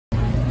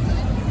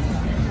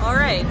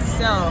Alright,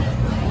 so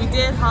we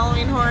did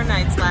Halloween Horror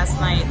Nights last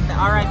night, the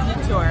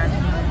RIP tour.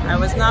 I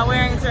was not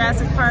wearing a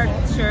Jurassic Park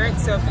shirt,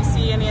 so if you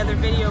see any other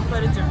video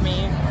footage of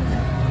me,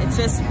 it's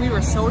just, we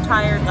were so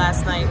tired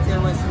last night,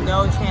 there was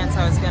no chance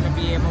I was going to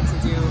be able to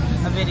do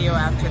a video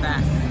after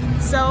that.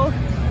 So,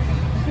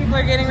 people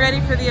are getting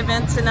ready for the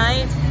event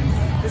tonight.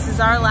 This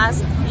is our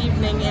last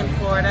evening in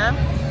Florida,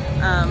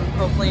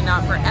 hopefully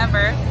not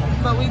forever.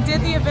 But we did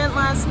the event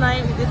last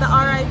night, we did the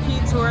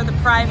RIP tour, the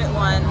private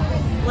one,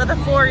 with a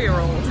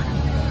 4-year-old.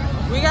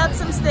 We got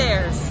some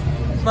stairs,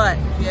 but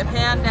if you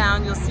pan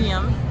down, you'll see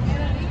them.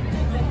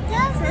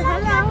 Say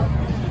hello.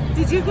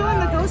 Did you go in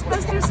the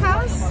Ghostbusters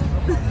house?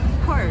 Of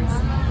course.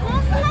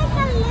 There's like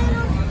a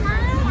little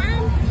fly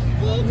and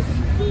big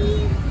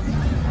bees.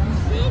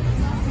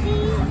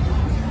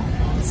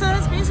 So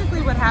that's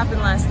basically what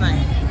happened last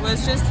night.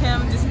 Was just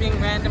him just being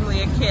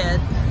randomly a kid.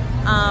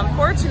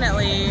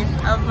 Fortunately,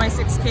 of my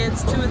 6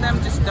 kids, 2 of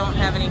them just don't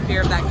have any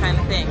fear of that kind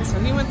of thing. So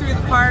he went through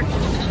the park,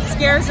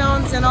 scare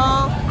zones and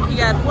all. He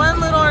got one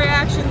little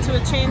reaction to a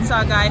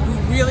chainsaw guy who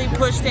really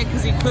pushed it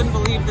because he couldn't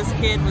believe this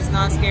kid was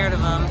not scared of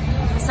him.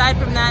 Aside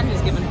from that, he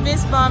was giving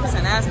fist bumps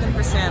and asking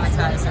for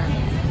sanitizer.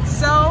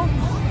 So,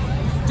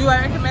 do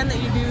I recommend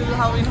that you do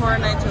Halloween Horror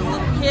Nights with a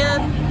little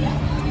kid?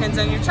 Depends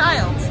on your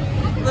child.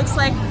 Looks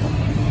like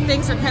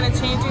things are kind of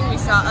changing. We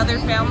saw other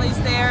families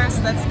there,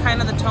 so that's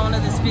kind of the tone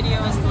of this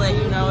video, is to let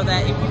you know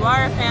that if you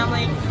are a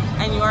family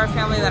and you are a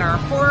family that are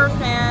horror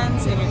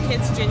fans and your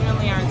kids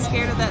genuinely aren't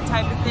scared of that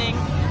type of thing,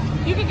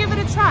 you can give it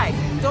a try.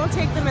 Don't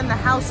take them in the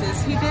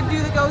houses. He did do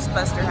the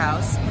Ghostbuster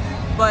house,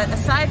 but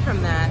aside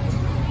from that,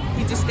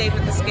 he just stayed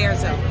with the scare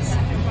zones.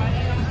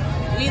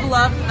 We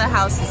loved the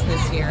houses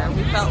this year.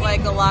 We felt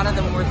like a lot of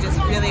them were just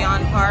really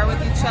on par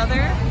with each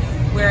other,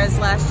 whereas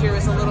last year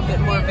was a little bit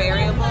more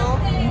variable.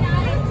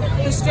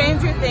 The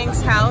Stranger Things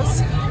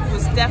house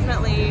was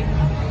definitely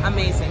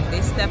amazing.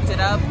 They stepped it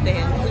up. They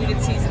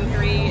included season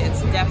 3.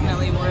 It's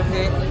definitely worth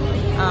it.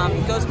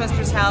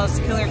 Ghostbusters house,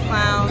 Killer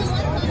Clowns,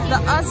 the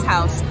Us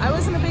house. I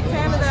wasn't a big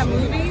fan of that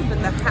movie,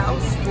 but the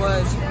house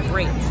was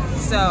great.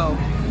 So,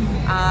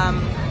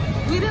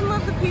 we didn't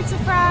love the pizza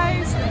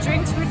fries. The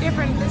drinks were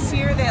different this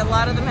year. A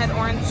lot of them had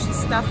orange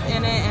stuff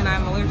in it, and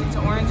I'm allergic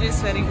to oranges,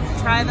 so I didn't get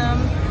to try them.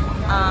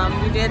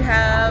 We did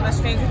have a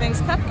Stranger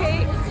Things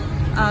cupcake.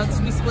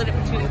 So we split it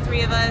between the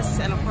 3 of us,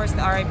 and of course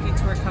the RIP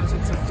tour comes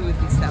with some food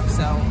and stuff,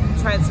 so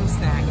tried some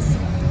snacks.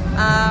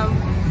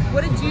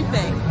 What did you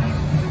think?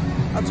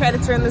 I'll try to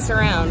turn this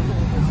around.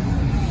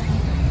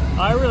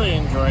 I really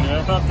enjoyed it.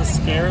 I thought the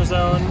scare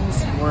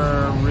zones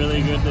were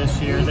really good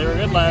this year. They were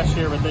good last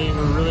year, but they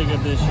were really good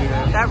this year.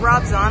 That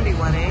Rob Zombie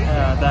one, eh?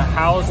 Yeah, the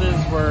houses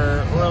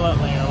were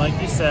like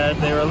you said,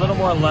 they were a little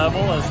more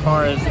level as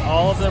far as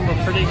all of them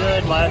were pretty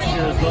good. Last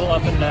year was a little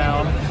up and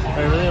down.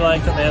 I really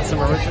liked it. They had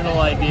some original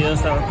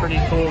ideas that were pretty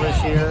cool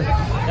this year.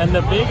 And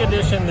the big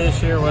addition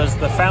this year was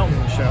the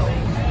fountain show,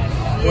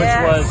 which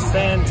was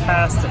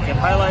fantastic. It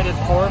highlighted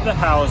 4 of the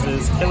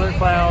houses: Killer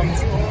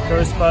Clowns,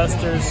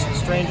 Ghostbusters,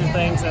 Stranger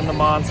Things, and the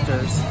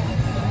Monsters.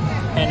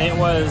 And it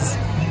was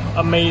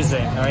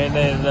amazing. I mean,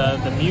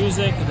 the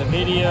music, the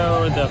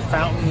video, the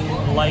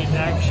fountain light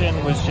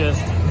action was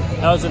just,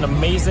 that was an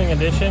amazing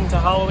addition to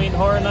Halloween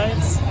Horror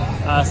Nights.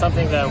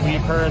 Something that we've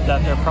heard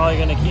that they're probably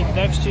going to keep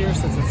next year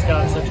since it's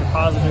gotten such a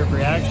positive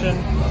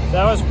reaction.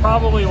 That was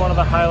probably one of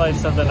the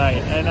highlights of the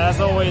night. And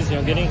as always, you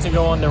know, getting to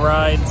go on the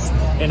rides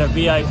in a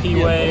VIP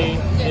way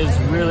is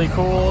really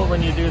cool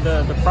when you do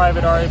the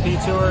private RIP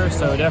tour,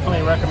 so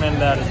definitely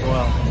recommend that as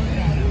well.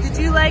 Did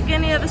you like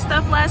any of the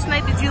stuff last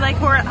night? Did you like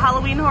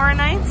Halloween Horror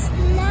Nights?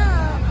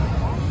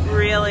 No.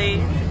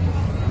 Really?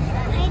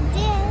 I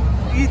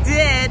did. You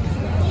did?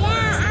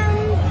 Yeah,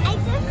 I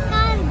just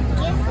got a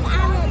gift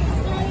out of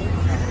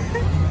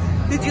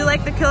sleep. Did you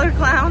like the Killer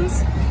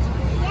Clowns?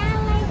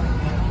 Yeah,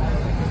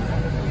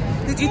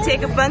 Did you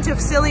take a bunch of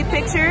silly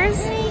pictures?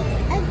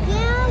 like a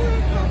girl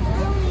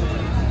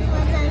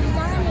with a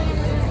zombie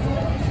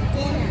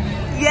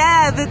dinner.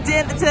 Yeah, the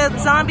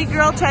zombie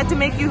girl tried to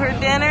make you her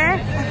dinner.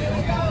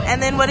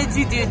 And then what did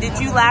you do? Did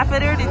you laugh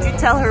at her? Did you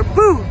tell her,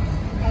 boo?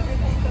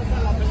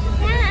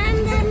 Yeah,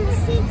 and then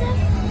she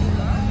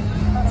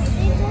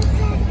just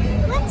said,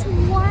 "What's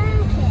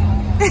wrong,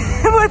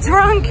 kid?" What's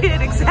wrong,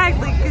 kid?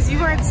 Exactly, because you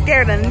weren't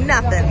scared of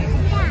nothing.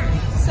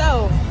 Yeah.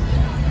 So,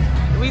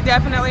 we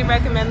definitely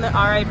recommend the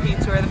RIP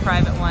tour, the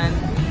private one.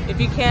 If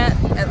you can't,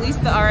 at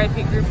least the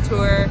RIP group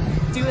tour,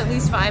 do at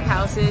least 5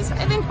 houses.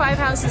 I think 5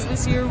 houses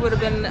this year would have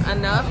been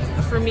enough.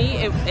 For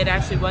me, it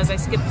actually was. I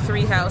skipped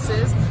 3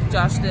 houses.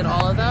 Josh did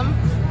all of them.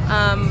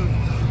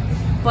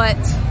 But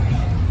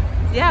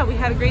yeah, we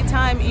had a great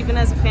time even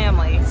as a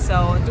family.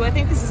 So do I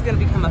think this is going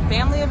to become a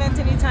family event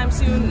anytime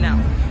soon?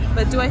 No.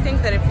 But do I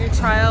think that if your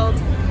child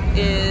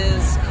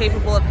is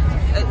capable of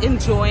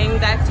enjoying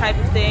that type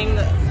of thing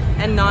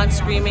and not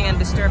screaming and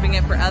disturbing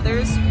it for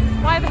others,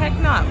 why the heck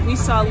not? We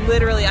saw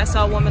literally, I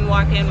saw a woman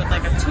walk in with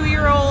like a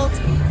 2-year-old.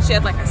 She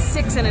had like a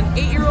 6- and an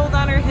 8-year-old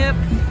on her hip.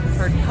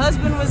 Her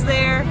husband was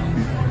there.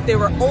 They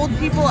were old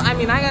people. I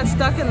mean, I got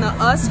stuck in the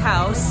Us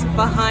house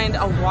behind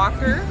a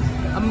walker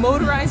a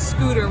motorized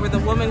scooter where the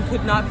woman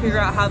could not figure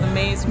out how the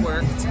maze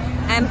worked,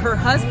 and her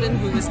husband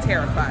who was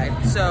terrified.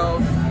 So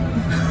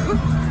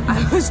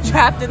I was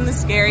trapped in the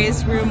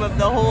scariest room of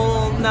the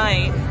whole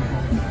night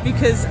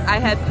because I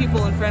had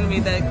people in front of me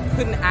that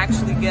couldn't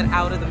actually get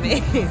out of the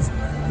maze.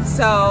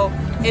 So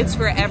it's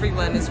for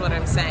everyone is what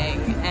I'm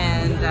saying,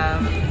 and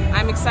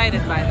I'm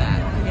excited by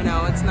that. You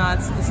know, it's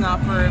not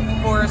for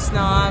horror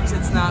snobs,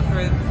 it's not for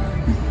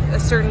a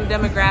certain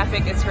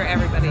demographic, it's for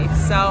everybody.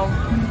 So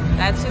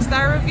that's just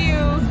our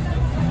review.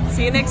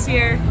 See you next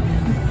year.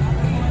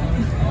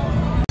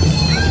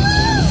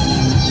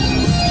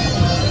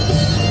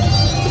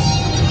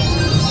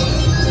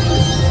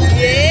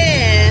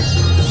 Yeah.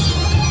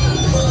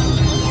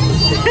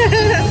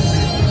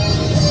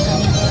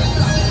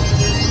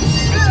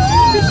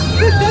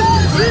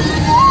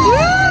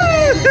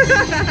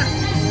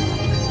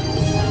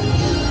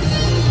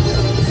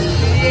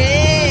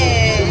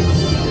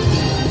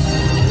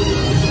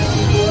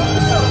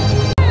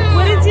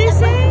 What did you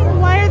say?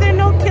 Why are there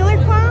no killer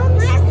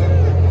clowns?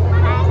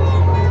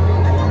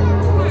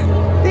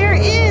 There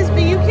is,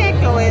 but you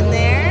can't go in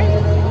there.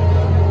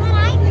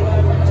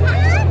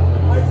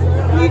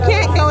 You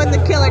can't go in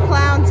the killer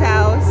clown's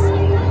house.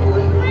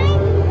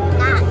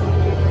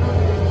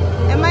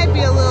 It might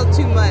be a little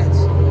too much.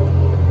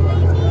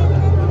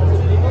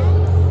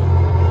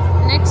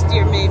 Next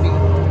year, maybe.